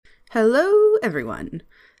Hello, everyone.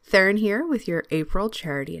 Theron here with your April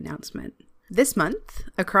charity announcement. This month,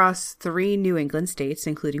 across 3 New England states,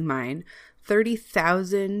 including mine,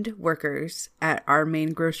 30,000 workers at our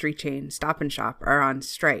main grocery chain, Stop & Shop, are on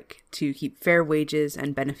strike to keep fair wages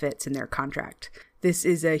and benefits in their contract. This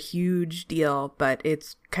is a huge deal, but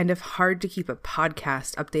it's kind of hard to keep a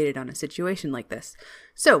podcast updated on a situation like this.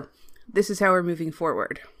 So, this is how we're moving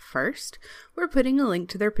forward. First, we're putting a link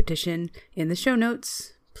to their petition in the show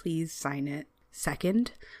notes. Please sign it.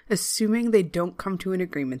 Second, assuming they don't come to an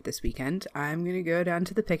agreement this weekend, I'm going to go down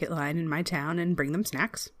to the picket line in my town and bring them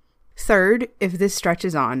snacks. Third, if this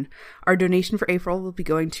stretches on, our donation for April will be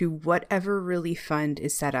going to whatever relief fund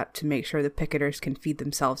is set up to make sure the picketers can feed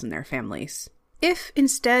themselves and their families. If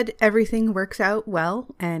instead everything works out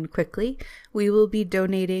well and quickly, we will be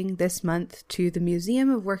donating this month to the Museum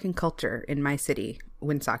of Work and Culture in my city,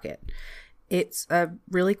 Woonsocket. It's a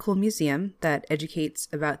really cool museum that educates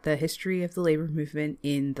about the history of the labor movement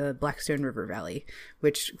in the Blackstone River Valley,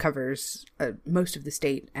 which covers most of the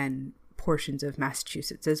state and portions of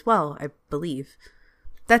Massachusetts as well, I believe.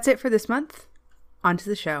 That's it for this month. On to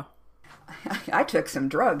the show. I took some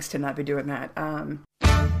drugs to not be doing that.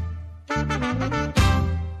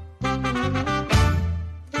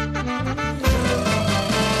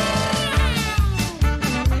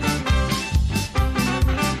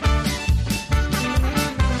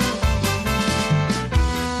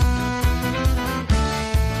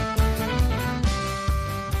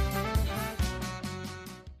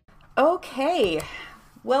 Okay,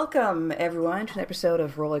 welcome everyone to an episode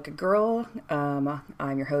of Roll Like a Girl.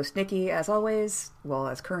 I'm your host Nikki, as always. Well,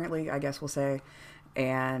 as currently, I guess we'll say.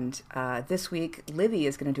 And this week, Livy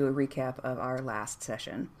is going to do a recap of our last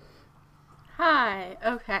session. Hi.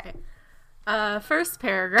 Okay. First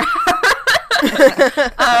paragraph.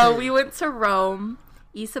 We went to Rome.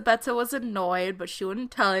 Isabetta was annoyed, but she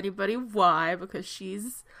wouldn't tell anybody why because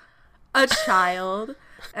she's a child.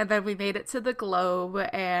 And then we made it to the Globe,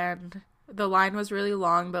 and the line was really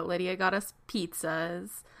long, but Lydia got us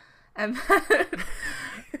pizzas. And then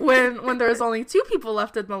when there was only 2 people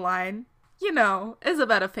left in the line, you know,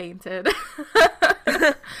 Isabetta fainted,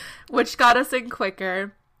 which got us in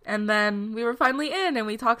quicker. And then we were finally in, and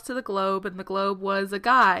we talked to the Globe, and the Globe was a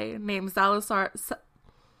guy named Salazar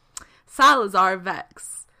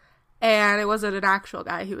Vex. And it wasn't an actual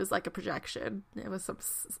guy. He was like a projection. It was some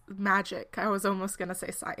magic. I was almost going to say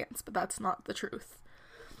science, but that's not the truth.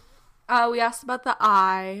 We asked about the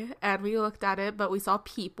eye, and we looked at it, but we saw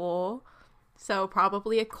people. So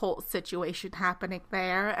probably a cult situation happening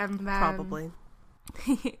there. And then probably.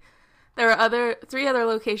 There were 3 other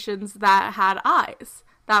locations that had eyes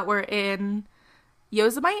that were in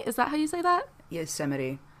Yosemite. Is that how you say that?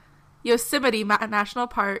 Yosemite National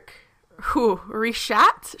Park.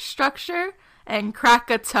 Rishat structure and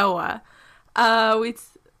Krakatoa. I'm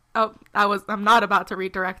not about to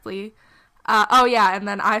read directly. And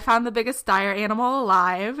then I found the biggest dire animal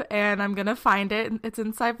alive, and I'm gonna find it. It's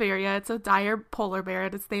in Siberia. It's a dire polar bear,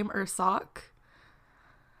 and it's named Ursak.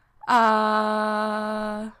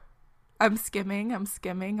 I'm skimming.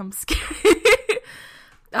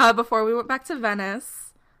 Before we went back to Venice,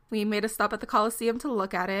 we made a stop at the Colosseum to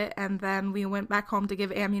look at it, and then we went back home to give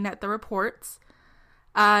Amunet the reports.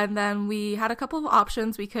 And then we had a couple of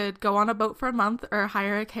options. We could go on a boat for a month or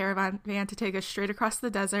hire a caravan van to take us straight across the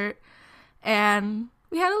desert. And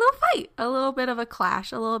we had a little fight, a little bit of a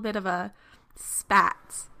clash, a little bit of a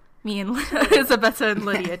spat. Me and Isabetta and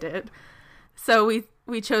Lydia did. So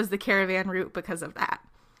we chose the caravan route because of that.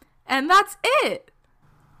 And that's it.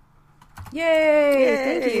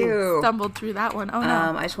 Yay! Thank you. Stumbled through that one. Oh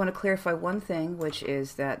no. I just want to clarify one thing, which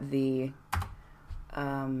is that the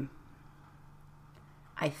I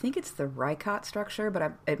think it's the Rykot structure,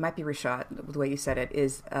 but it might be Rishat, the way you said it,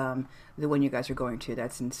 is the one you guys are going to.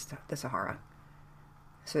 That's in the Sahara.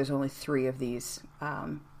 So there's only 3 of these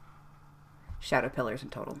shadow pillars in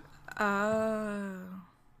total. Oh.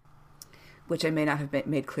 Which I may not have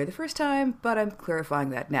made clear the first time, but I'm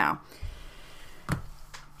clarifying that now.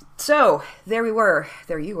 So, there we were.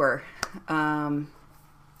 There you were.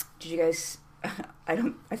 Did you guys... I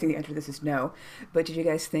think the answer to this is no. But did you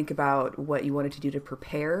guys think about what you wanted to do to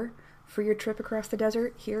prepare for your trip across the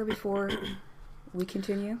desert here before we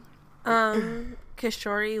continue?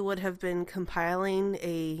 Kishori would have been compiling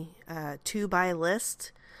a 2-by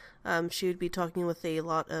list. She would be talking with a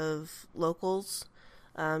lot of locals,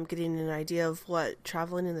 getting an idea of what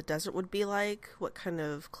traveling in the desert would be like, what kind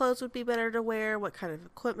of clothes would be better to wear, what kind of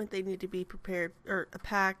equipment they need to be prepared or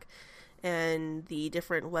pack, and the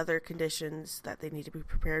different weather conditions that they need to be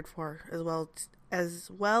prepared for,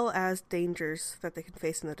 as well as dangers that they can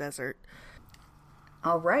face in the desert.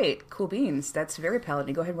 All right, cool beans. That's very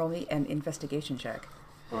paladin. Go ahead and roll me an investigation check.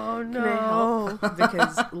 Oh Can I no. help?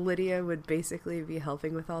 Because Lydia would basically be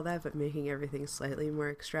helping with all that, but making everything slightly more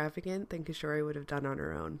extravagant than Kishori would have done on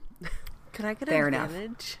her own. Can I get Fair an enough.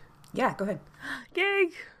 advantage? Yeah, go ahead.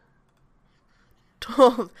 Yay!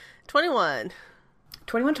 12. 21.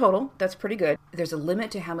 21 total. That's pretty good. There's a limit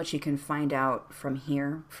to how much you can find out from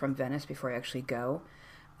here, from Venice, before you actually go.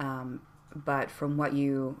 But from what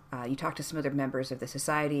you talk to some other members of the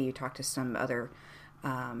society, you talk to some other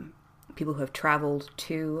people who have traveled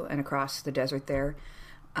to and across the desert there,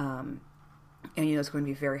 and you know it's going to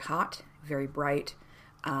be very hot, very bright.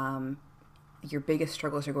 Your biggest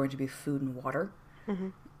struggles are going to be food and water.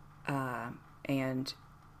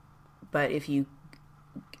 But if you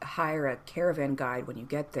hire a caravan guide when you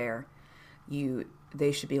get there,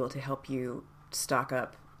 they should be able to help you stock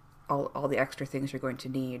up all the extra things you're going to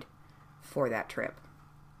need for that trip.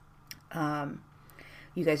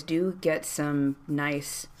 You guys do get some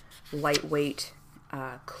nice lightweight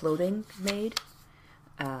clothing made.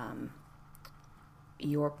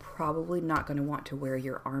 You're probably not going to want to wear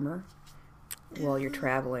your armor while you're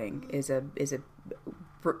traveling.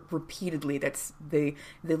 Repeatedly, they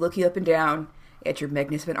look you up and down at your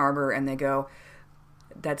magnificent armor and they go,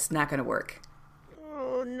 that's not going to work.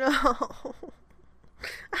 Oh no.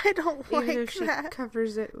 I don't Even like if she that.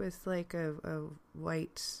 covers it with like a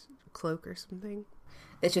white cloak or something.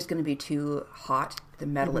 It's just going to be too hot, the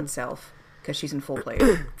metal itself, because she's in full plate.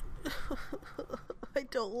 I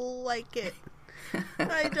don't like it.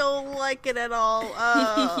 I don't like it at all.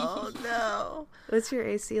 Oh no. What's your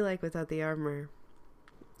AC like without the armor?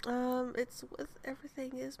 It's with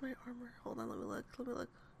everything is my armor. Hold on, let me look.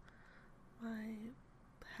 My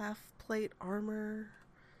half plate armor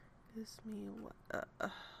gives me what?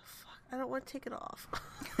 Fuck! I don't want to take it off.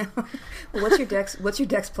 Well, what's your dex? What's your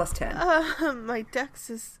dex plus 10? My dex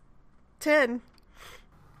is 10.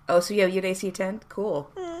 Oh, so you had AC 10? Cool.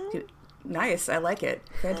 Nice. I like it.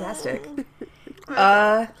 Fantastic.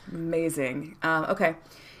 Amazing. Okay.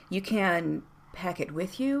 You can pack it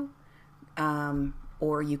with you,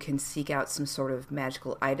 or you can seek out some sort of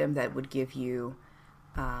magical item that would give you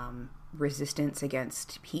resistance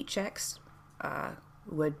against heat checks.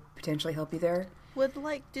 Would potentially help you there. Would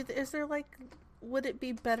it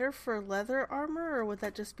be better for leather armor, or would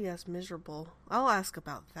that just be as miserable? I'll ask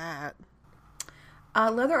about that.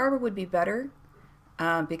 Leather armor would be better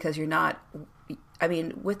because you're not... I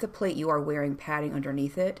mean, with the plate, you are wearing padding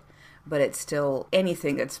underneath it, but it's still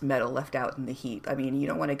anything that's metal left out in the heat. I mean, you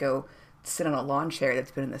don't want to go sit on a lawn chair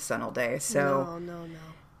that's been in the sun all day. So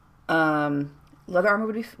No. Leather armor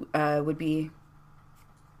would be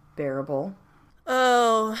bearable.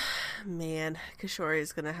 Oh, man. Kishori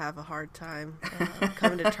is going to have a hard time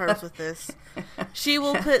coming to terms with this. She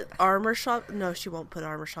will put armor shop... No, she won't put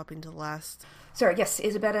armor shopping to last. Sorry, yes,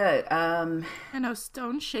 Isabella. I know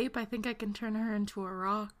Stone Shape. I think I can turn her into a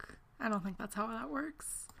rock. I don't think that's how that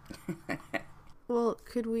works. Well,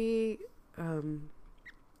 could we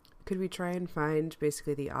try and find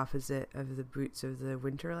basically the opposite of the Brutes of the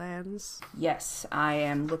Winterlands? Yes, I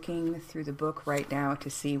am looking through the book right now to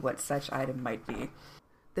see what such item might be.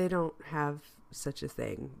 They don't have such a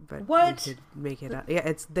thing, but What? we could make it up. Yeah,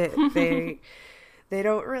 it's they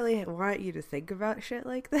don't really want you to think about shit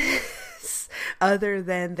like this, other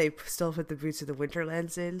than they still put the Brutes of the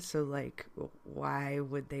Winterlands in. So, like, why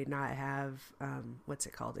would they not have what's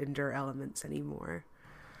it called, endure elements anymore?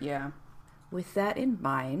 Yeah. With that in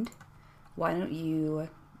mind, why don't you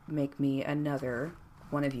make me another,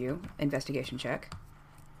 one of you, investigation check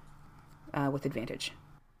with advantage.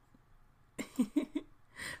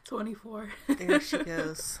 24. There she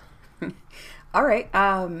goes. All right.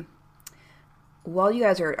 While you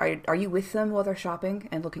guys are you with them while they're shopping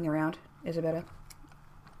and looking around, Isabella?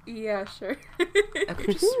 Yeah, sure.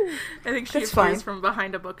 Okay, just, I think she That's appears fine. from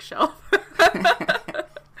behind a bookshelf.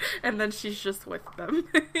 And then she's just with them.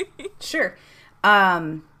 sure.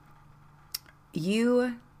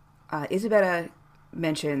 Isabella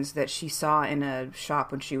mentions that she saw in a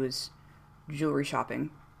shop when she was jewelry shopping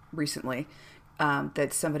recently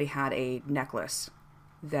that somebody had a necklace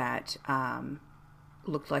that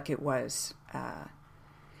looked like it was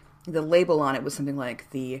the label on it was something like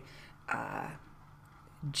the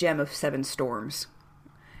Gem of Seven Storms,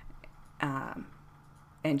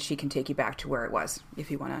 and she can take you back to where it was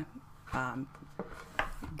if you want to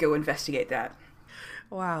go investigate that.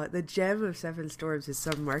 Wow, the Gem of Seven Storms is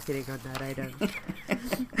some marketing on that item.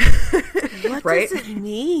 What Right? does it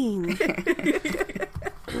mean?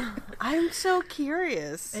 I I'm so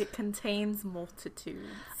curious. It contains multitudes.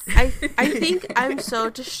 I think I'm so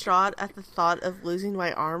distraught at the thought of losing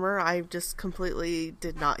my armor. I just completely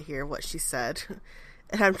did not hear what she said.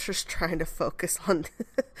 And I'm just trying to focus on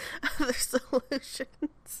other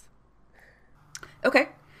solutions. Okay.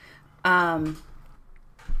 Unless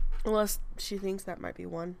she thinks that might be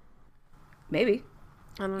one. Maybe.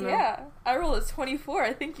 I don't know. Yeah, I rolled a 24.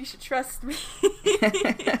 I think you should trust me.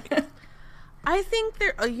 I think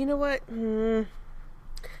there... Oh, you know what?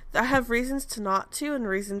 I have reasons to not to and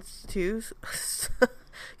reasons to.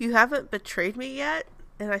 You haven't betrayed me yet,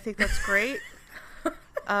 and I think that's great.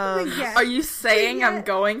 Yeah. Are you saying I'm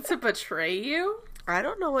going to betray you? I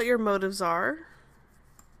don't know what your motives are.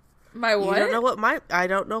 My what? You don't know what I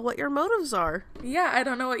don't know what your motives are. Yeah, I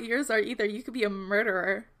don't know what yours are either. You could be a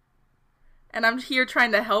murderer. And I'm here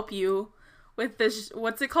trying to help you with this,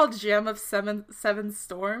 what's it called? Gem of seven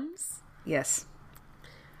storms? Yes.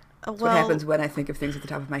 Well, That's what happens when I think of things at the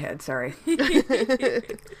top of my head. Sorry.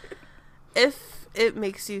 if it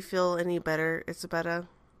makes you feel any better, Isabella,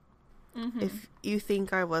 Mm-hmm. if you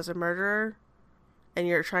think I was a murderer and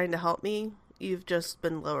you're trying to help me, you've just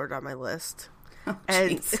been lowered on my list. Oh,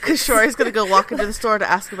 And jeez. Kishori's going to go walk into the store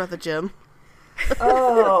to ask about the gym.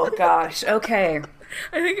 Oh, gosh. Okay.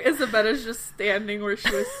 I think Isabella's just standing where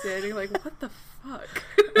she was standing, like, what the fuck?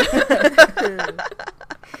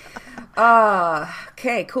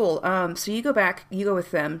 Okay, cool. So you go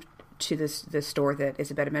with them to this store that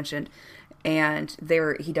Isabella mentioned, and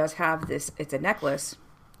he does have this. It's a necklace,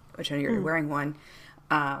 which I know you're wearing one,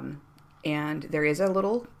 and there is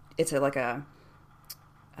it's like a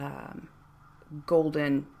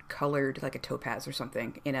golden colored, like a topaz or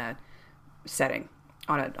something, in a setting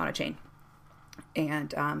on a chain,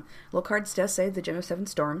 and little cards does say the Gem of Seven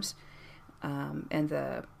Storms, and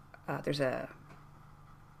there's the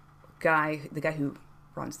guy who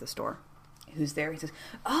runs the store, who's there. He says,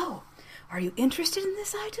 "Oh, are you interested in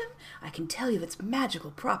this item? I can tell you its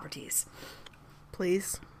magical properties."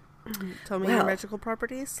 Please tell me Well, your magical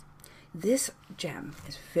properties. This gem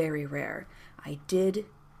is very rare. I did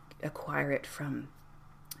acquire it from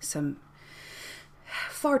some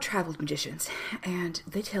far-traveled magicians, and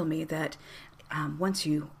they tell me that once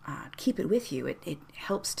you keep it with you, it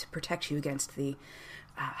helps to protect you against the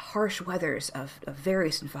harsh weathers of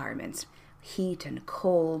various environments, heat and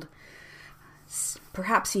cold,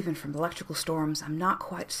 perhaps even from electrical storms. I'm not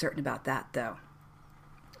quite certain about that, though.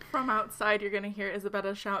 From outside, you're going to hear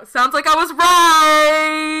Isabella shout, "Sounds like I was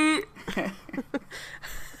right!"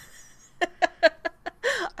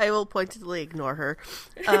 I will pointedly ignore her.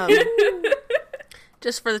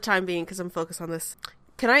 Just for the time being, because I'm focused on this.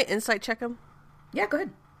 Can I insight check him? Yeah, go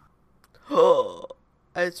ahead.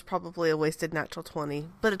 It's probably a wasted natural 20,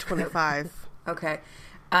 but a 25. Okay.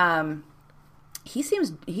 He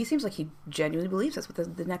seems like he genuinely believes that's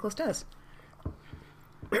what the necklace does.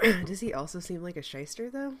 Does he also seem like a shyster,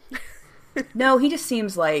 though? No, he just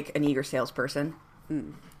seems like an eager salesperson.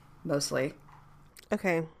 Mostly.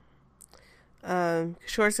 Okay.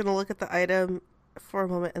 Kishore's going to look at the item for a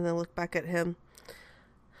moment and then look back at him.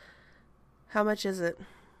 How much is it?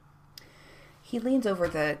 He leans over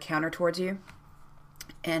the counter towards you,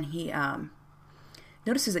 and he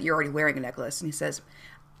notices that you're already wearing a necklace, and he says,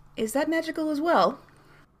 "Is that magical as well?"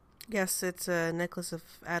 Yes, it's a necklace of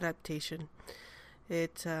adaptation.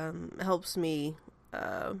 It helps me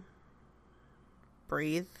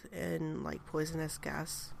breathe in like poisonous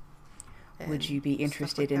gas. Would you be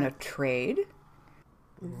interested in a trade?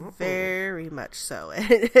 Very much so. And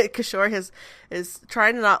Kishore is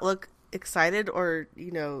trying to not look excited or,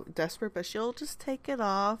 desperate, but she'll just take it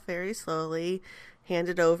off very slowly, hand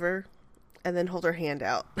it over, and then hold her hand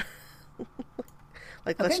out.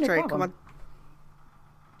 Like, Okay, let's no trade. Come problem.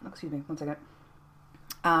 on. Excuse me, one second.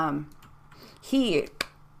 He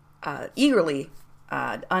eagerly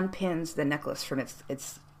unpins the necklace from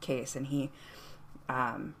its case, and he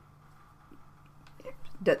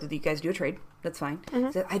you guys do a trade. That's fine.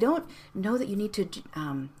 Mm-hmm. So I don't know that you need to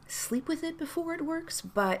sleep with it before it works,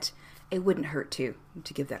 but it wouldn't hurt to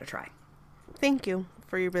give that a try. Thank you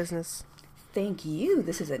for your business. Thank you.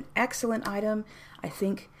 This is an excellent item. I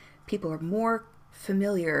think people are more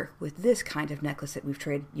familiar with this kind of necklace that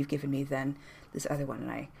you've given me than this other one,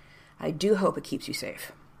 and I do hope it keeps you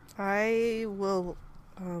safe. I will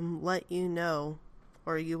let you know,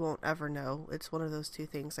 or you won't ever know. It's one of those two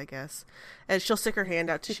things, I guess. And she'll stick her hand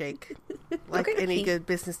out to shake, like Okay. any good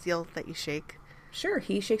business deal that you shake. Sure,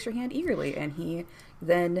 he shakes your hand eagerly, and he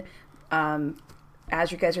then,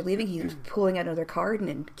 as you guys are leaving, he's pulling out another card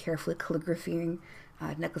and carefully calligraphying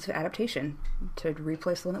Necklace of Adaptation to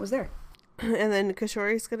replace the one that was there. And then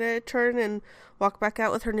Kishori's gonna turn and walk back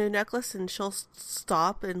out with her new necklace, and she'll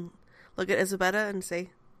stop and look at Isabetta and say,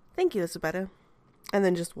 "Thank you, Isabetta," and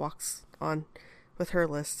then just walks on with her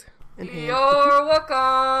list in hand. You're welcome.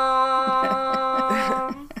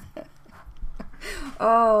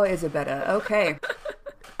 Oh, Isabetta. Okay.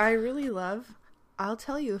 I really love. I'll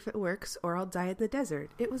tell you if it works, or I'll die in the desert.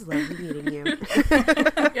 It was lovely meeting you.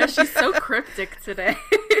 Yeah, she's so cryptic today.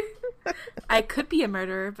 I could be a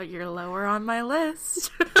murderer, but you're lower on my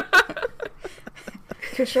list.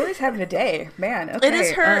 Kishori's having a day. Man, okay.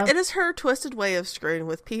 It is her twisted way of screwing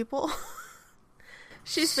with people.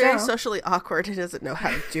 She's very socially awkward and doesn't know how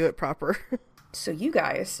to do it proper. So you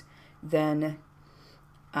guys then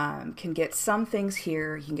can get some things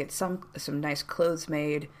here. You can get some nice clothes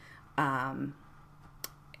made.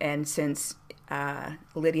 And since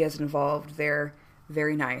Lydia's involved, they're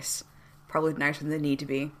very nice. Probably nicer than they need to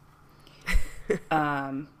be.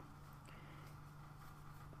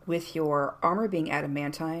 With your armor being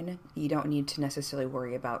adamantine, you don't need to necessarily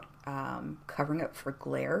worry about covering up for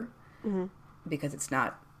glare, because it's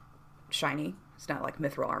not shiny. It's not like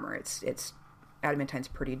mithril armor. It's adamantine's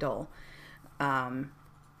pretty dull.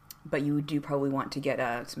 But you do probably want to get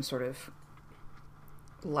some sort of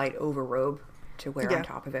light overrobe to wear on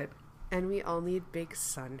top of it. And we all need big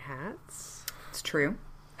sun hats. It's true.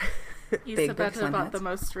 Isabetta bought the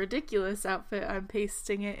most ridiculous outfit. I'm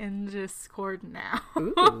pasting it in Discord now.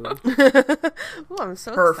 Ooh. Ooh, I'm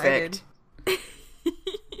so Perfect. excited.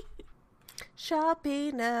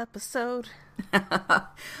 Shopping episode.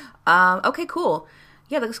 Okay, cool.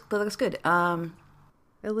 Yeah, that looks good.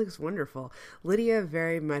 It looks wonderful. Lydia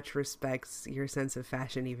very much respects your sense of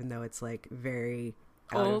fashion, even though it's like very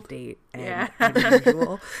out of date and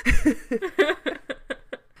unusual.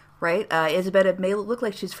 Right? Isabetta may look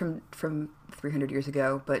like she's from 300 years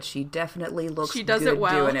ago, but she definitely looks She does good it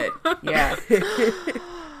well. doing it. Yeah.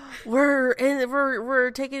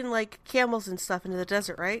 We're taking like camels and stuff into the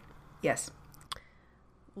desert, right? Yes.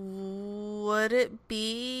 Would it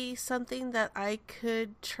be something that I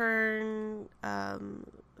could turn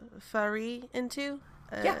Fari into?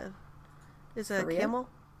 Yeah. Is a Faria? camel?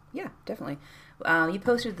 Yeah, definitely. You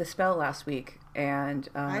posted the spell last week, and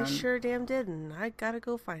I sure damn did, and I gotta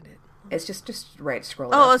go find it. it's just right. Scroll.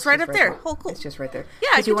 Oh, up. it's right just up there. there. Oh, cool. It's just right there. Yeah,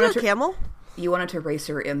 I 'Cause can do a to, camel. You wanted to race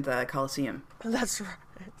her in the Colosseum, That's right.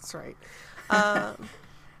 That's right.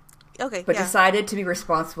 Okay, but yeah. decided to be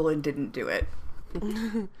responsible and didn't do it.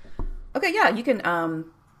 Okay, yeah, you can.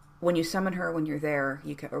 When you summon her, when you're there,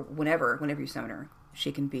 you can, or whenever you summon her,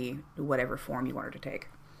 she can be whatever form you want her to take.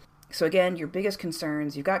 So again, your biggest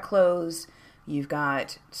concerns: you've got clothes, you've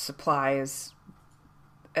got supplies,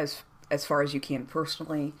 as far as you can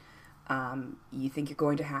personally. You think you're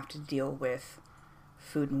going to have to deal with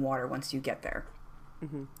food and water once you get there,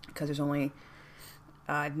 because there's only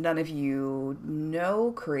none of you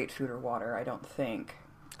know create food or water. I don't think.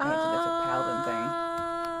 I don't think that's a paladin thing.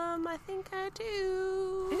 I think I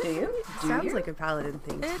do. Do you? Sounds like a paladin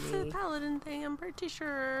thing to It's me. a paladin thing, I'm pretty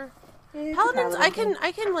sure. It's a Paladins, paladin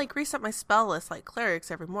I can like reset my spell list like clerics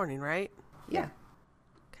every morning, right? Yeah.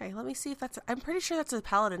 Okay, let me see if that's. I'm pretty sure that's a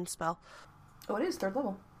paladin spell. Oh, it is 3rd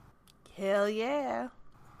level. Hell yeah!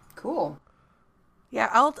 Cool. Yeah,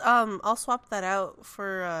 I'll swap that out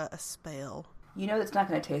for a spell. You know that's not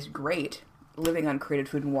going to taste great. Living on created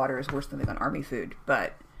food and water is worse than living on army food,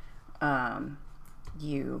 but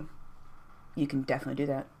you can definitely do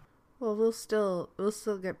that. Well, we'll still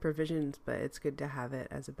get provisions, but it's good to have it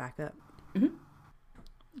as a backup. In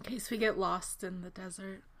case we get lost in the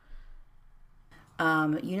desert.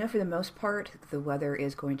 You know, for the most part, the weather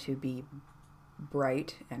is going to be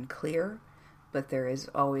bright and clear, but there is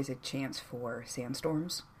always a chance for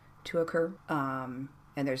sandstorms to occur. And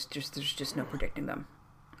there's just no predicting them.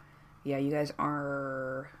 Yeah, you guys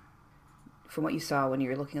are, from what you saw when you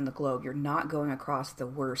were looking on the globe, you're not going across the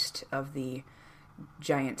worst of the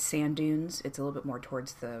giant sand dunes. It's a little bit more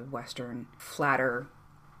towards the western, flatter,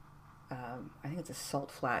 I think it's a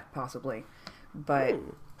salt flat, possibly. But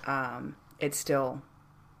it's still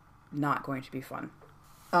not going to be fun.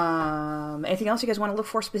 Anything else you guys want to look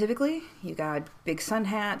for specifically? You got big sun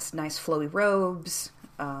hats, nice flowy robes.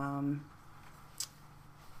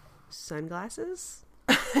 Sunglasses?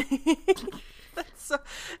 So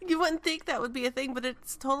you wouldn't think that would be a thing, but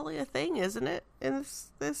it's totally a thing, isn't it? In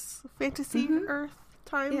this fantasy Earth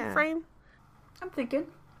time frame. I'm thinking.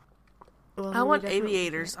 Well, I we want definitely-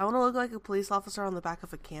 aviators. I want to look like a police officer on the back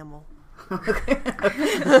of a camel. Okay.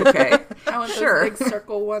 I want Sure. those big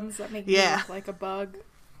circle ones that make me Yeah. look like a bug.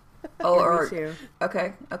 Oh, Yeah, me or too.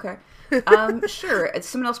 okay. Sure.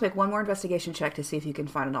 Someone else make one more investigation check to see if you can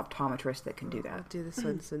find an optometrist that can do I'll that. do this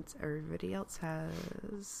one since everybody else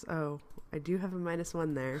has. Oh, I do have a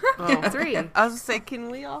 -1 there. Oh. 3. I was gonna say, can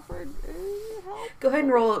we offer help? Go ahead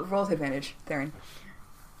and roll with advantage, Theron.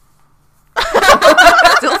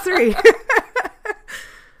 Still 3.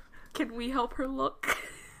 Can we help her look?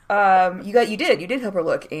 You did help her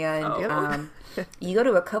look, and Oh. you go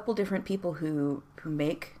to a couple different people who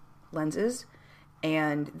make lenses,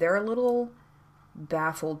 and they're a little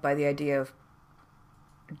baffled by the idea of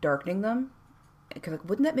darkening them. Because like,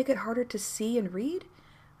 wouldn't that make it harder to see and read?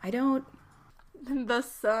 I don't. The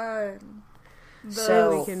sun. The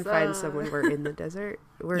So- We can find someone. We're in the desert.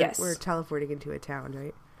 Yes. We're teleporting into a town,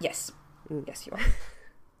 right? Yes, Mm. yes, you are.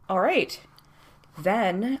 All right,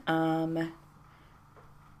 then.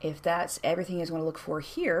 If that's everything you guys want to look for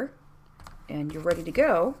here, and you're ready to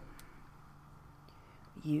go,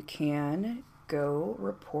 you can go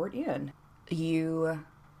report in. You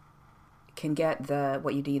can get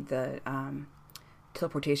what you need, the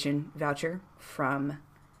teleportation voucher from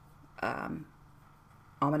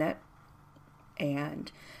Almanet,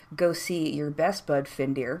 and go see your best bud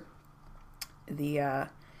Findir, the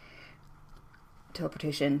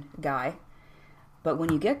teleportation guy. But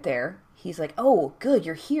when you get there, he's like, "Oh, good,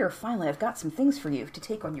 you're here. Finally, I've got some things for you to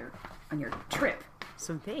take on your trip."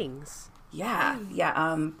 Some things. Yeah.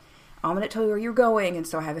 Almanet told you where you're going, and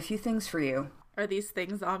so I have a few things for you. Are these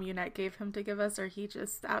things Amunet gave him to give us, or he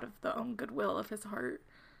just out of the own goodwill of his heart?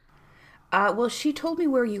 Well, she told me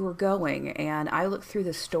where you were going, and I looked through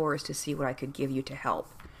the stores to see what I could give you to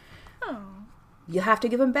help. Oh. You'll have to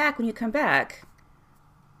give them back when you come back,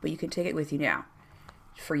 but you can take it with you now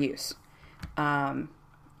for use.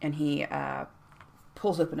 And he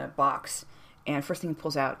pulls open a box, and first thing he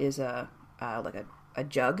pulls out is a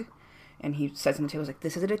jug, and he sets on the table, he's like,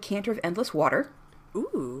 "This is a decanter of endless water."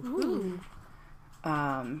 Ooh.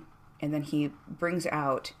 And then he brings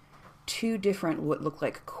out 2 different what look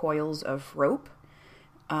like coils of rope.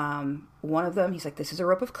 One of them, he's like, "This is a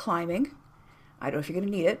rope of climbing. I don't know if you're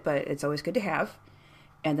going to need it, but it's always good to have."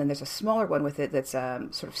 And then there's a smaller one with it that's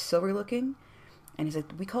sort of silvery looking. And he's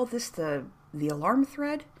like, "We call this the alarm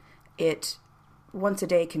thread. It once a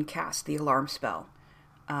day can cast the alarm spell.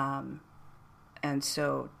 And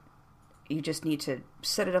so you just need to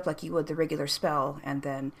set it up like you would the regular spell, and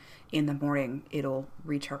then in the morning it'll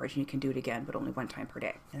recharge and you can do it again, but only 1 time per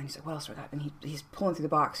day." And then he's like, "What else do I got?" And he's pulling through the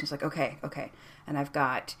box, and he's like, okay. And I've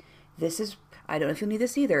got, this is, I don't know if you'll need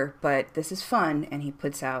this either, but this is fun. And he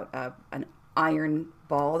puts out an iron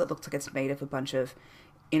ball that looks like it's made of a bunch of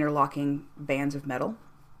interlocking bands of metal.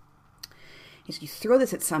 He's like, "You throw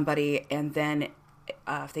this at somebody, and then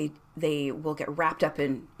they will get wrapped up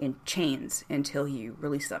in chains until you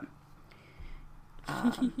release them."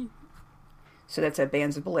 So that's a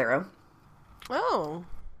Bands of Bolero. Oh.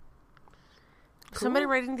 Somebody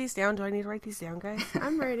writing these down. Do I need to write these down, guys?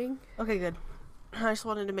 I'm writing. Okay, good. I just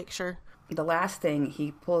wanted to make sure. The last thing,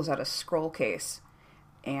 he pulls out a scroll case,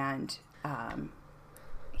 and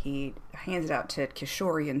he hands it out to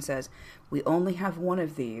Kishori and says, "We only have one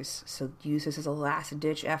of these, so use this as a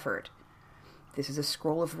last-ditch effort. This is a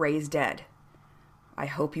scroll of Raised Dead. I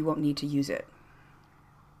hope you won't need to use it."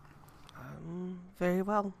 Very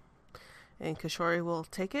well. And Kishori will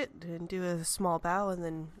take it and do a small bow and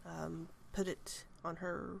then put it in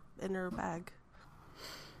her bag.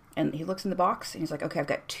 And he looks in the box, and he's like, "Okay, I've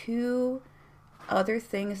got 2 other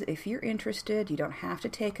things. If you're interested, you don't have to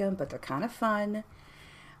take them, but they're kind of fun.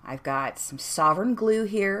 I've got some sovereign glue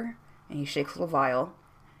here," and he shakes a little vial.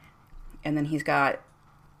 And then he's got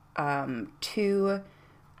 2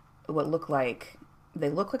 what look like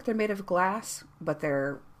they're made of glass, but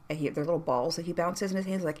they're little balls that he bounces in his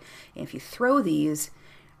hands. Like, and if you throw these,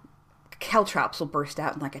 caltrops will burst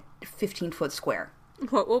out in like a 15-foot square.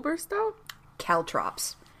 What will burst out?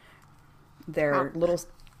 Caltrops. They're little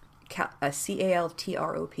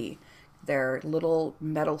CALTROP. They're little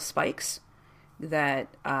metal spikes that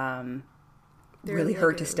really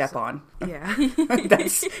hurt to Legos. step on. Yeah.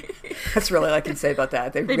 That's really all I can say about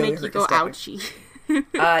that. They They really make you hurt go to step ouchie.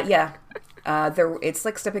 on. Yeah. It's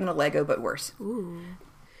like stepping on a Lego, but worse. Ooh.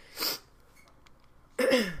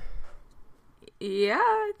 Yeah,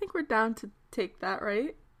 I think we're down to take that,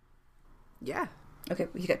 right? Yeah. Okay,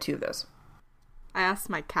 you got 2 of those. I asked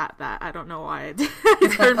my cat that. I don't know why I did. I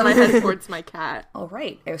turned my head towards my cat. All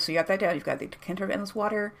right. So you got that down. You've got the Decanter of Endless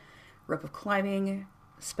Water, Rope of Climbing,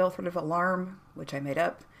 Spell Thread of Alarm, which I made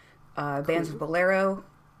up, Bands of Bolero,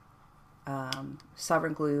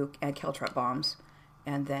 Sovereign Glue, and Caltrop Bombs.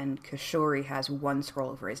 And then Kishori has 1 scroll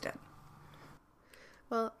of Raised Dead.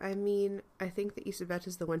 Well, I mean, I think that Isabet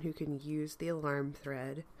is the one who can use the alarm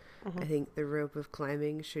thread. I think the rope of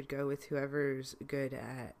climbing should go with whoever's good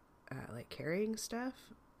at like carrying stuff.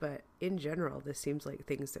 But in general, this seems like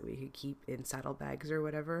things that we could keep in saddlebags or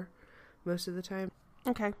whatever most of the time.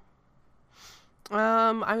 Okay.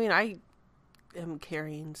 I mean, I am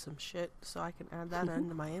carrying some shit, so I can add that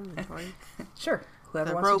into my inventory. Sure. Whoever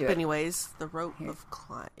The wants rope, to do it. anyways. The rope of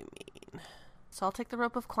climbing. So I'll take the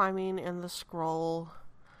rope of climbing and the scroll.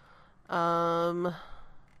 And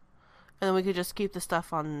then we could just keep the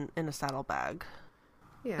stuff in a saddlebag.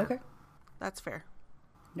 Yeah. Okay. That's fair.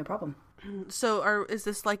 No problem. So is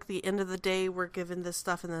this like the end of the day? We're given this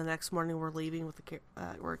stuff, and then the next morning we're leaving with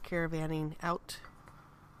we're caravanning out.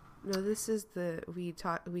 No, this is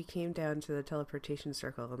we came down to the teleportation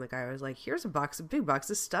circle, and the guy was like, "Here's a big box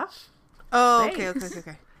of stuff." Oh, Thanks.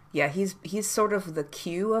 okay. Yeah, he's sort of the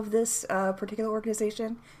Q of this particular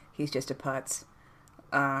organization. He's just a putz.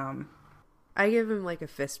 I give him like a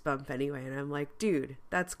fist bump anyway, and I'm like, "Dude,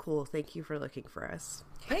 that's cool. Thank you for looking for us."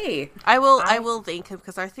 Hey, I will thank him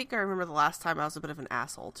because I think I remember the last time I was a bit of an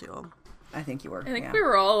asshole to him. I think you were. I think yeah. we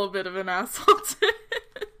were all a bit of an asshole too.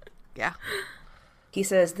 Yeah. He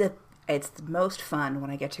says that it's the most fun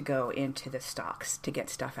when I get to go into the stocks to get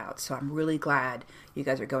stuff out. So I'm really glad you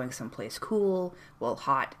guys are going someplace cool, well,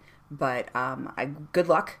 hot. But good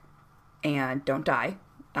luck, and don't die,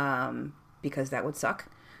 because that would suck.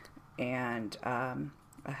 And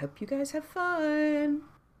I hope you guys have fun.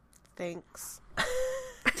 Thanks.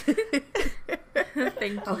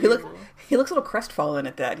 Thank you. Oh, he looks a little crestfallen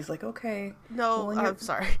at that. He's like, okay. No, Well, I'm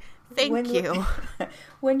sorry. Thank you.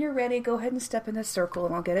 When you're ready, go ahead and step in the circle,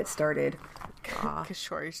 and I'll get it started. Because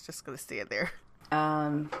Shori's just going to stand there.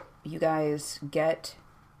 You guys get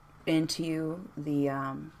into the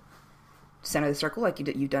center of the circle like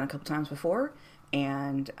you've done a couple times before,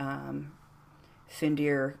 and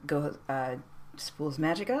Findir spools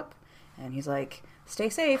magic up, and he's like, stay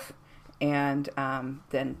safe, and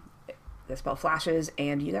then the spell flashes,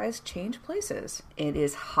 and you guys change places. It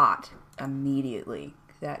is hot immediately.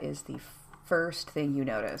 That is the first thing you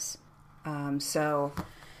notice. So,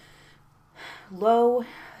 low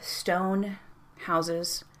stone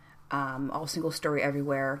houses, all single story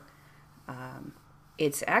everywhere.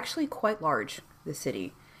 It's actually quite large, the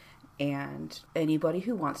city. And anybody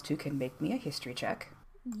who wants to can make me a history check.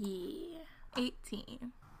 Yeah.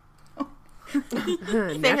 18.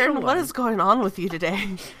 Theron, what is going on with you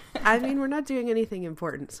today? I mean, we're not doing anything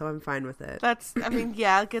important, so I'm fine with it.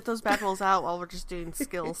 Get those bad rolls out while we're just doing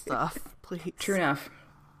skill stuff, please. True enough.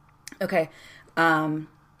 Okay.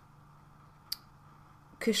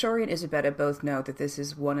 Kishori and Isabetta both know that this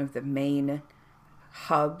is one of the main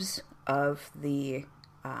hubs of the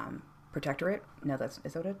protectorate. No, is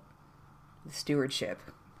that it? The stewardship.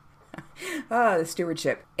 The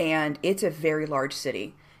stewardship. And it's a very large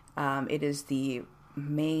city. It is the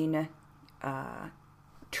main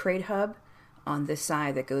trade hub on this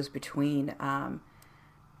side that goes between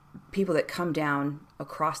people that come down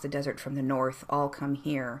across the desert from the north all come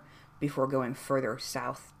here before going further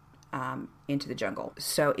south into the jungle.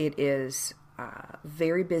 So it is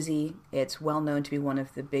very busy. It's well known to be one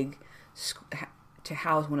of the to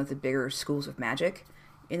house one of the bigger schools of magic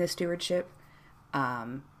in the stewardship.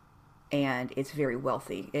 And it's very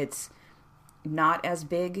wealthy. It's not as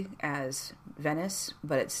big as Venice,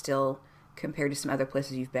 but it's still, compared to some other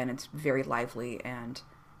places you've been, it's very lively, and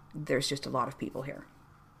there's just a lot of people here.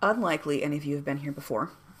 Unlikely any of you have been here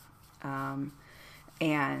before.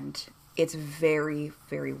 And it's very,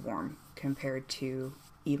 very warm compared to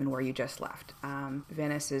even where you just left.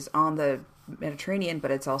 Venice is on the Mediterranean,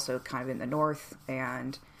 but it's also kind of in the north,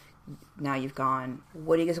 and now you've gone.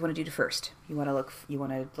 What do you guys want to do first? You want to look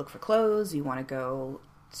for clothes? You want to go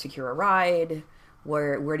secure a ride?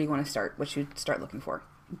 Where do you want to start? What should you start looking for?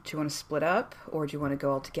 Do you want to split up, or do you want to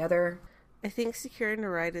go all together? I think securing a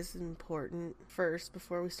ride is important first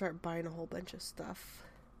before we start buying a whole bunch of stuff.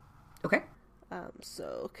 Okay.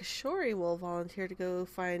 So Kishori will volunteer to go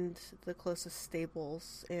find the closest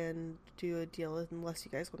stables and do a deal unless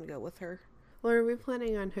you guys want to go with her. Well, are we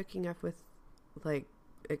planning on hooking up with, like,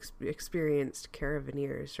 experienced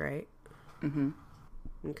caravaneers, right? Mm-hmm.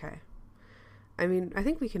 Okay. I mean, I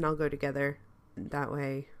think we can all go together. That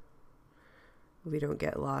way we don't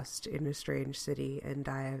get lost in a strange city and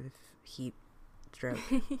die of heat stroke.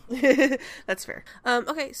 That's fair.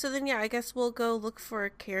 Okay, so then, yeah, I guess we'll go look for a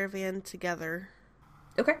caravan together.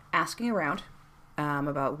 Okay. Asking around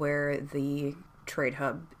about where the trade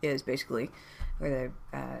hub is, basically, where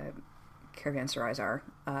the caravanserais are,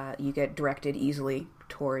 you get directed easily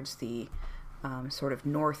towards the sort of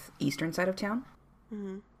northeastern side of town.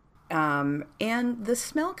 Mm-hmm. And the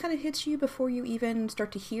smell kind of hits you before you even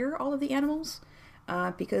start to hear all of the animals,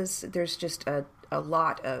 because there's just a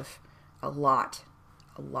lot of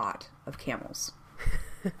camels.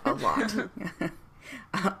 A lot.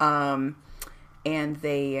 And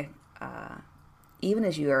they, even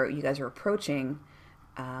as you guys are approaching,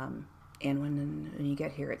 and when you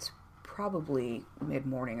get here, it's probably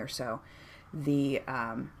mid-morning or so, you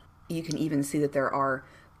can even see that there are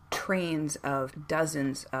trains of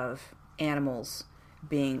dozens of animals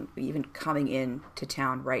even coming in to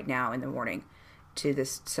town right now in the morning to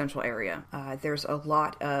this central area. There's a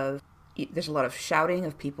lot of shouting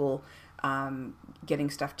of people getting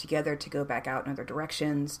stuff together to go back out in other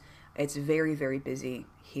directions. It's very, very busy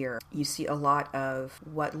here. You see a lot of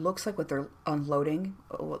what looks like what they're unloading.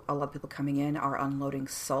 A lot of people coming in are unloading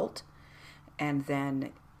salt, and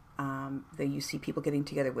then you see people getting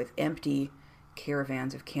together with empty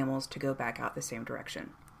caravans of camels to go back out the same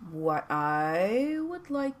direction. What I would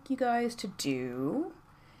like you guys to do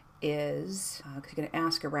is, because you're going to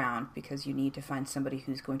ask around, because you need to find somebody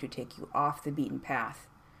who's going to take you off the beaten path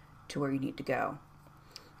to where you need to go.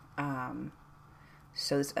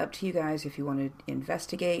 So it's up to you guys if you want to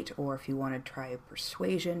investigate or if you want to try a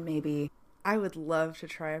persuasion, maybe. I would love to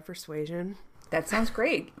try a persuasion. That sounds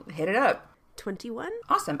great. Hit it up. 21?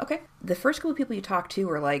 Awesome. Okay. The first couple of people you talk to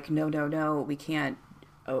are like, no, we can't.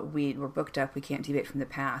 We're booked up. We can't deviate from the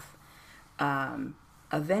path.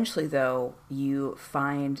 Eventually, though, you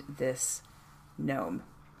find this gnome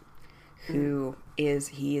who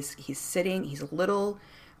he's sitting. He's a little.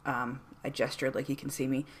 I gestured like you can see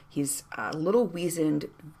me. He's a little weazened,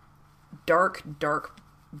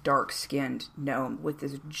 dark-skinned gnome with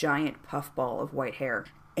this giant puffball of white hair.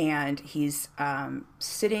 And he's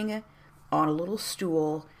sitting on a little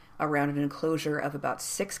stool around an enclosure of about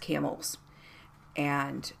 6 camels.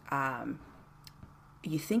 And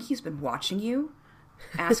you think he's been watching you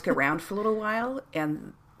ask around for a little while.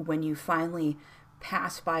 And when you finally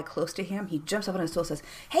pass by close to him, he jumps up on his stool and says,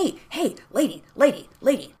 Hey, lady.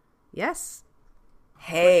 Yes.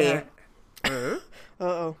 Hey.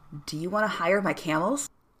 Uh-oh. Do you want to hire my camels?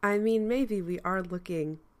 I mean, maybe we are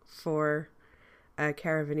looking for a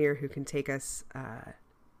caravaneer who can take us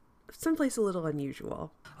someplace a little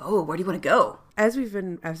unusual. Oh, where do you want to go? As we've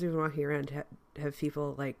been walking around, have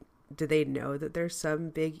people, like, do they know that there's some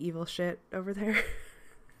big evil shit over there?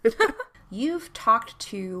 You've talked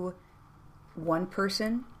to one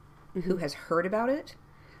person who has heard about it,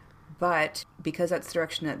 but because that's the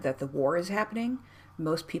direction that the war is happening,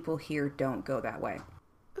 most people here don't go that way.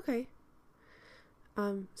 Okay.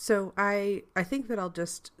 So I think that I'll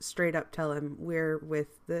just straight up tell him we're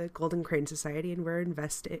with the Golden Crane Society and we're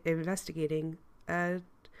investigating a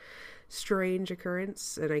strange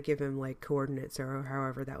occurrence, and I give him like coordinates or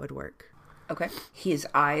however that would work. Okay. His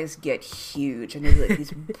eyes get huge, and they're like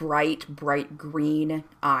these bright green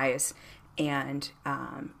eyes, and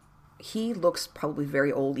he looks probably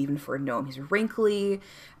very old even for a gnome. He's wrinkly,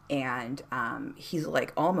 and he's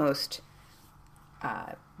like almost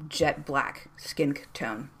jet black skin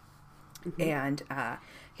tone. Mm-hmm. And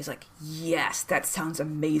he's like, yes, that sounds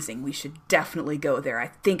amazing. We should definitely go there. I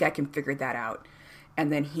think I can figure that out.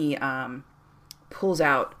 And then he pulls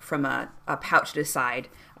out from a pouch to his side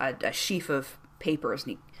a sheaf of papers,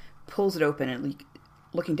 and he pulls it open, and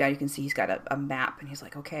looking down you can see he's got a map, and he's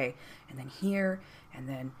like, okay, and then here, and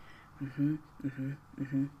then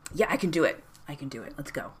yeah, I can do it.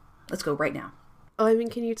 Let's go right now. Oh, I mean,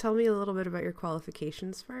 can you tell me a little bit about your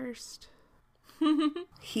qualifications first?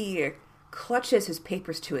 He clutches his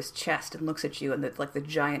papers to his chest and looks at you, and the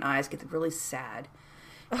giant eyes get really sad.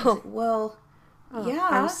 Oh, like, well,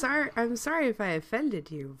 yeah. I'm sorry if I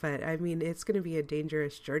offended you, but I mean, it's going to be a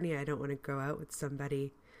dangerous journey. I don't want to go out with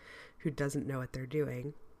somebody who doesn't know what they're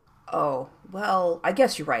doing. Oh, well, I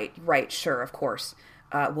guess you're right. Right, sure, of course.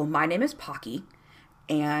 Well, my name is Pocky,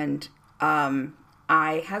 and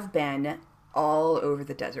I have been all over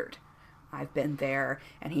the desert. I've been there,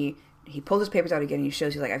 and he pulls his papers out again, and he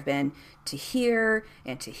shows you, like, I've been to here,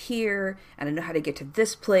 and I know how to get to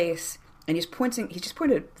this place, and he's just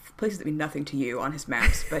pointed at places that mean nothing to you on his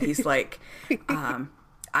maps, but he's like,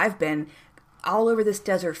 I've been all over this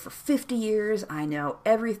desert for 50 years, I know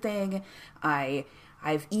everything,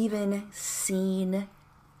 I've even seen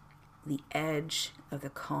the edge of the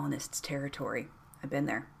colonists' territory. I've been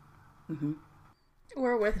there. Mm-hmm.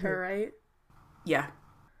 We're with her, right? Yeah.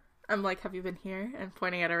 I'm like, have you been here? And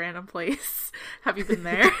pointing at a random place. Have you been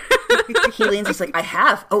there? He leans, he's like, I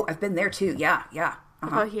have. Oh, I've been there too. Yeah.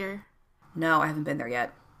 About here? No, I haven't been there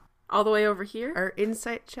yet. All the way over here? Are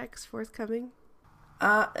insight checks forthcoming?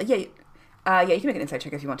 Yeah, you can make an insight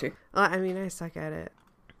check if you want to. Well, I mean, I suck at it.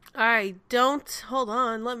 I don't. Hold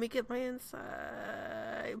on. Let me get my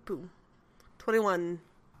inside. Boom. 21.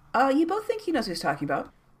 You both think he knows who he's talking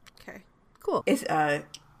about. Okay. Cool. It's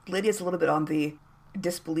Lydia's a little bit on the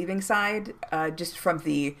disbelieving side, just from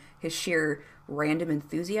his sheer random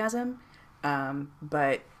enthusiasm.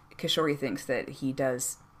 But Kishori thinks that he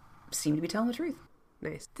does seem to be telling the truth.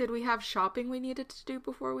 Nice. Did we have shopping we needed to do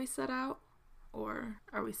before we set out? Or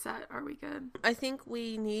are we set? Are we good? I think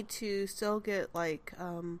we need to still get, like,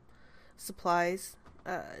 supplies.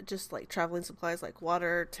 Just, like, traveling supplies, like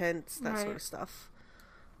water, tents, that sort of stuff.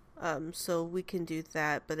 So we can do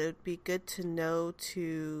that, but it would be good to know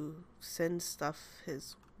to send stuff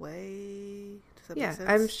his way. Does that make sense?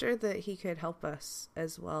 I'm sure that he could help us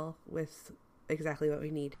as well with exactly what we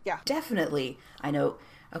need. Yeah. Definitely. I know.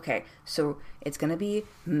 Okay, so it's gonna be,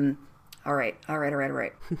 all right.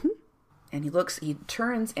 And he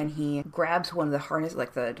turns and he grabs one of the harness,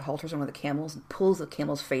 like the halters on one of the camels, and pulls the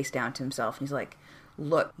camel's face down to himself. And he's like,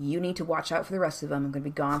 look, you need to watch out for the rest of them. I'm going to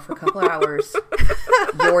be gone for a couple of hours.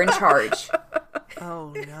 You're in charge.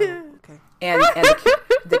 Oh, no. Okay. And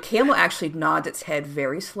the camel actually nods its head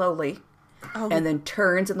very slowly and then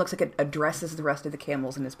turns and looks like it addresses the rest of the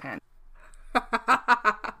camels in his pen.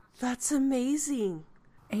 That's amazing.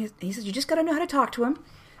 And he says, you just got to know how to talk to him.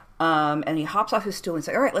 And he hops off his stool and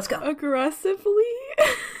says, all right, let's go. Aggressively?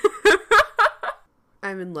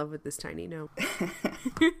 I'm in love with this tiny gnome.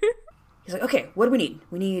 He's like, okay, what do we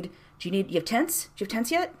need? You have tents? Do you have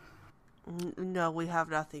tents yet? No, we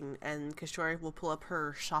have nothing. And Kishori will pull up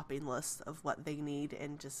her shopping list of what they need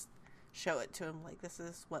and just show it to him. Like, this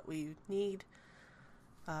is what we need.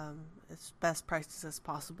 As best prices as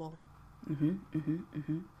possible.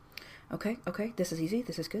 Okay. This is easy.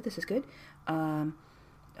 This is good.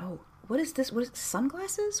 What is this? What is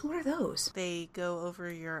sunglasses? What are those? They go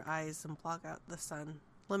over your eyes and block out the sun.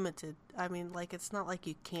 Limited. I mean, like, it's not like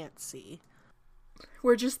you can't see.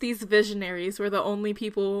 We're just these visionaries. We're the only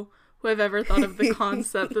people who have ever thought of the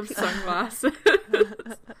concept of sunglasses.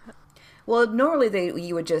 Well, normally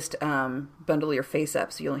you would just bundle your face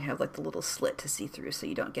up so you only have like the little slit to see through, so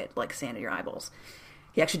you don't get like sand in your eyeballs.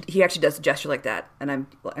 He actually does a gesture like that, and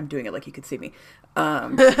I'm doing it like you could see me.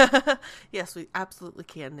 Yes, we absolutely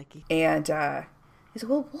can, Nikki. And he said,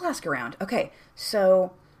 "Well, we'll ask around." Okay,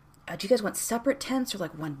 so do you guys want separate tents or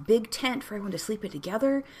like one big tent for everyone to sleep in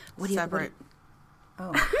together? Separate.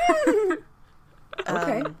 Oh,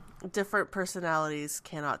 okay. Different personalities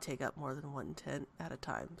cannot take up more than one tent at a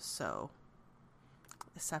time, so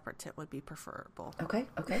a separate tent would be preferable. Okay.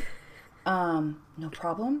 No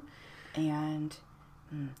problem. And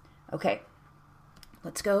okay,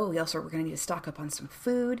 let's go. We're going to need to stock up on some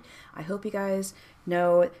food. I hope you guys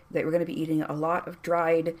know that we're going to be eating a lot of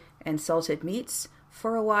dried and salted meats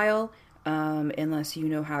for a while, unless you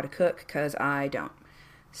know how to cook, because I don't.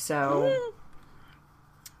 So,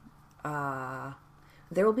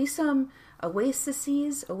 there will be some oases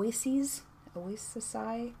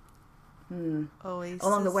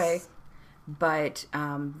along the way. But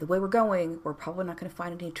the way we're going, we're probably not going to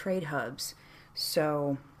find any trade hubs.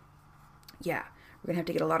 So, yeah, we're going to have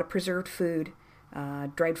to get a lot of preserved food,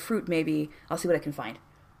 dried fruit maybe. I'll see what I can find.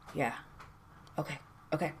 Yeah. Okay.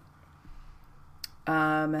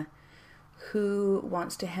 Who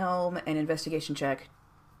wants to helm an investigation check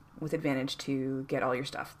with advantage to get all your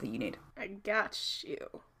stuff that you need? I got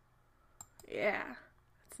you. Yeah.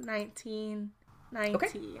 It's 19. Okay.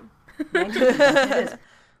 19. It is.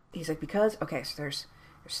 He's like, so there's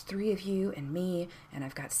 3 of you and me, and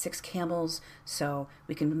I've got 6 camels, so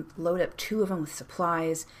we can load up 2 of them with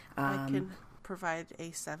supplies. I can provide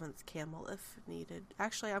a 7th camel if needed.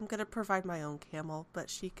 Actually, I'm going to provide my own camel, but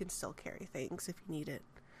she can still carry things if you need it.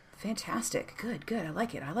 Fantastic. Good. I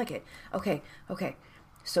like it. Okay.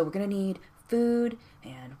 So we're going to need food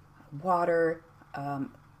and water.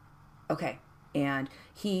 Okay. And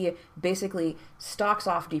he basically stalks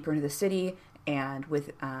off deeper into the city, and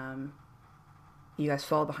with you guys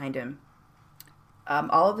follow behind him.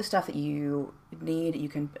 All of the stuff that you need, you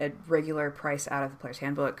can at regular price out of the player's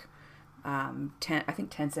handbook. I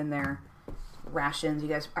think tents in there. Rations, you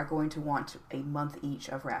guys are going to want a month each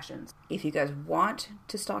of rations. If you guys want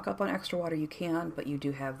to stock up on extra water, you can, but you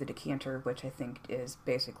do have the decanter, which I think is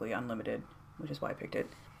basically unlimited, which is why I picked it.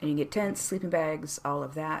 And you can get tents, sleeping bags, all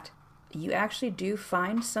of that. You actually do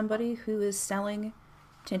find somebody who is selling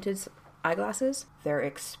tinted eyeglasses. They're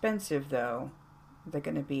expensive, though. They're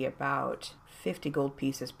going to be about 50 gold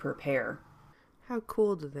pieces per pair. How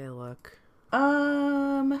cool do they look?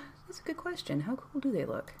 That's a good question. How cool do they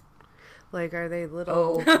look? Like, are they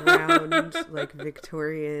little round, like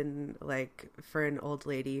Victorian, like for an old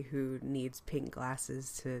lady who needs pink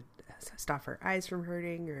glasses to stop her eyes from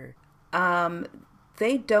hurting, or?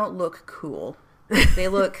 They don't look cool. They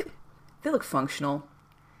look functional.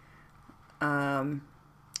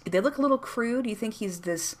 They look a little crude. You think he's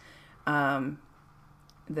this, the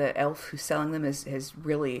elf who's selling them is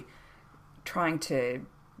really trying to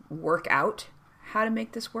work out how to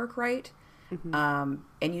make this work right. Mm-hmm.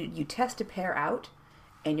 And you test a pair out,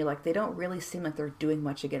 and you're like, they don't really seem like they're doing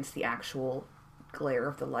much against the actual glare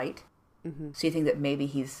of the light. Mm-hmm. So you think that maybe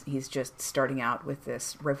he's just starting out with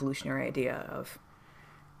this revolutionary idea of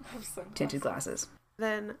tinted glasses.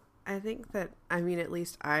 Then I think that, I mean, at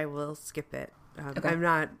least I will skip it. Okay.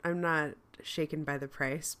 I'm not shaken by the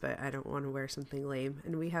price, but I don't want to wear something lame.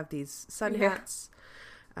 And we have these sun hats,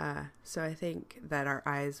 so I think that our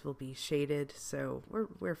eyes will be shaded, so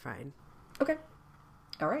we're fine. Okay.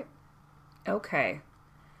 All right. Okay.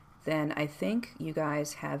 Then I think you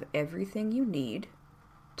guys have everything you need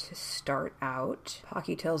to start out.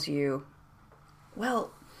 Pocky tells you,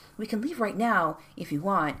 well, we can leave right now if you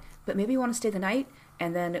want, but maybe you want to stay the night,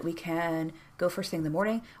 and then we can go first thing in the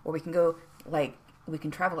morning, or we can go, like, we can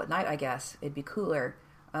travel at night, I guess. It'd be cooler.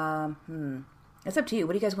 It's up to you.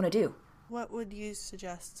 What do you guys want to do? What would you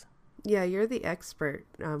suggest? Yeah, you're the expert.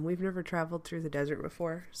 We've never traveled through the desert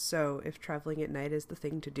before, so if traveling at night is the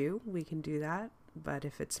thing to do, we can do that. But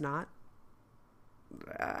if it's not,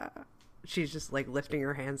 she's just like lifting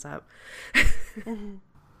her hands up.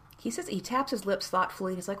 He says, he taps his lips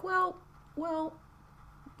thoughtfully. He's like, well,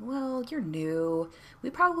 you're new.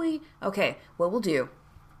 Okay, what we'll do,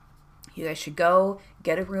 you guys should go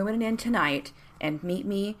get a room at an inn tonight and meet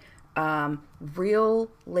me real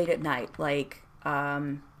late at night, like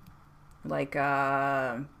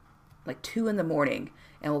 2 in the morning,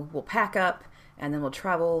 and we'll pack up, and then we'll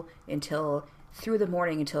travel through the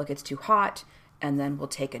morning until it gets too hot, and then we'll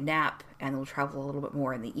take a nap, and we'll travel a little bit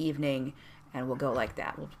more in the evening, and we'll go like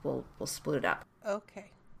that. We'll split it up.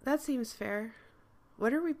 Okay. That seems fair.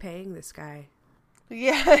 What are we paying this guy?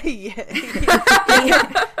 Yeah.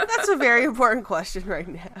 That's a very important question right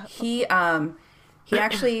now. He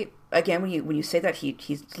actually, again, when you say that,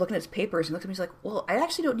 he's looking at his papers and looks at me. He's like, well, I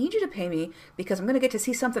actually don't need you to pay me because I'm going to get to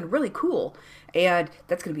see something really cool, and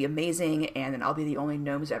that's going to be amazing, and then I'll be the only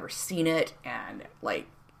gnome who's ever seen it, and like,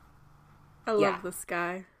 I love this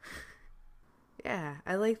guy. Yeah,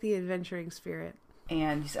 I like the adventuring spirit.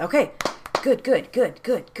 And he's okay, good.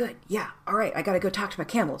 Yeah, all right, I got to go talk to my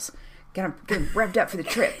camels. Get them revved up for the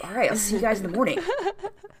trip. All right, I'll see you guys in the morning.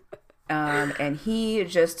 And he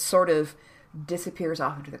just sort of disappears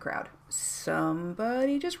off into the crowd.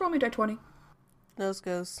 Somebody just roll me die 20. Nose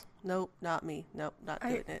goes, nope, not me. Nope, not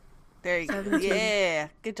doing it. There you go. Yeah,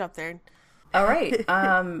 good job, Theron. All right.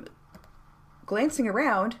 Glancing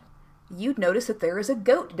around, you'd notice that there is a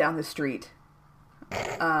goat down the street.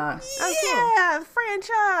 Cool.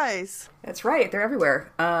 Franchise. That's right. They're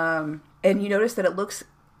everywhere. And you notice that it looks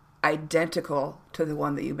identical to the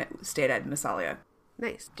one that you stayed at in Massalia.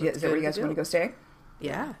 Nice. Is that where you guys want to go stay?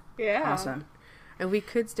 Yeah. Awesome. And we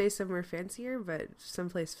could stay somewhere fancier, but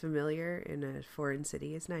someplace familiar in a foreign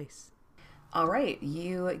city is nice. All right.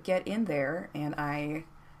 You get in there, and I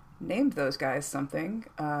named those guys something.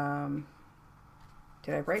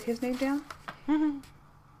 Did I write his name down? Mm-hmm.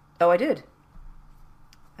 Oh, I did.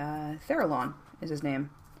 Theralon is his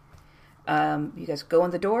name. You guys go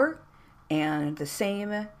in the door, and the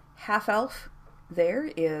same half-elf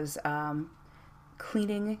there is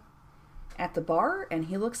cleaning at the bar, and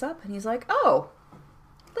he looks up, and he's like, oh,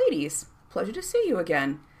 ladies, pleasure to see you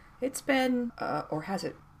again. It's been, or has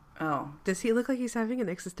it? Oh. Does he look like he's having an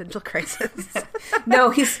existential crisis? No,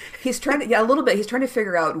 he's trying to, a little bit. He's trying to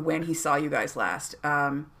figure out when he saw you guys last.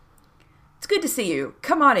 It's good to see you.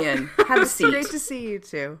 Come on in. Have a seat. Great to see you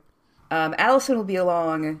too. Allison will be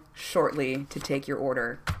along shortly to take your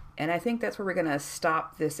order. And I think that's where we're going to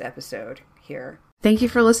stop this episode here. Thank you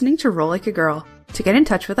for listening to Roll Like a Girl. To get in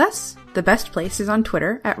touch with us, the best place is on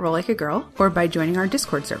Twitter at Roll Like a Girl or by joining our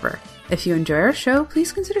Discord server. If you enjoy our show,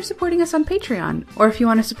 please consider supporting us on Patreon. Or if you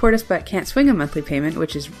want to support us but can't swing a monthly payment,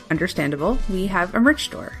 which is understandable, we have a merch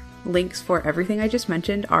store. Links for everything I just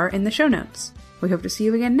mentioned are in the show notes. We hope to see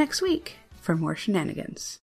you again next week for more shenanigans.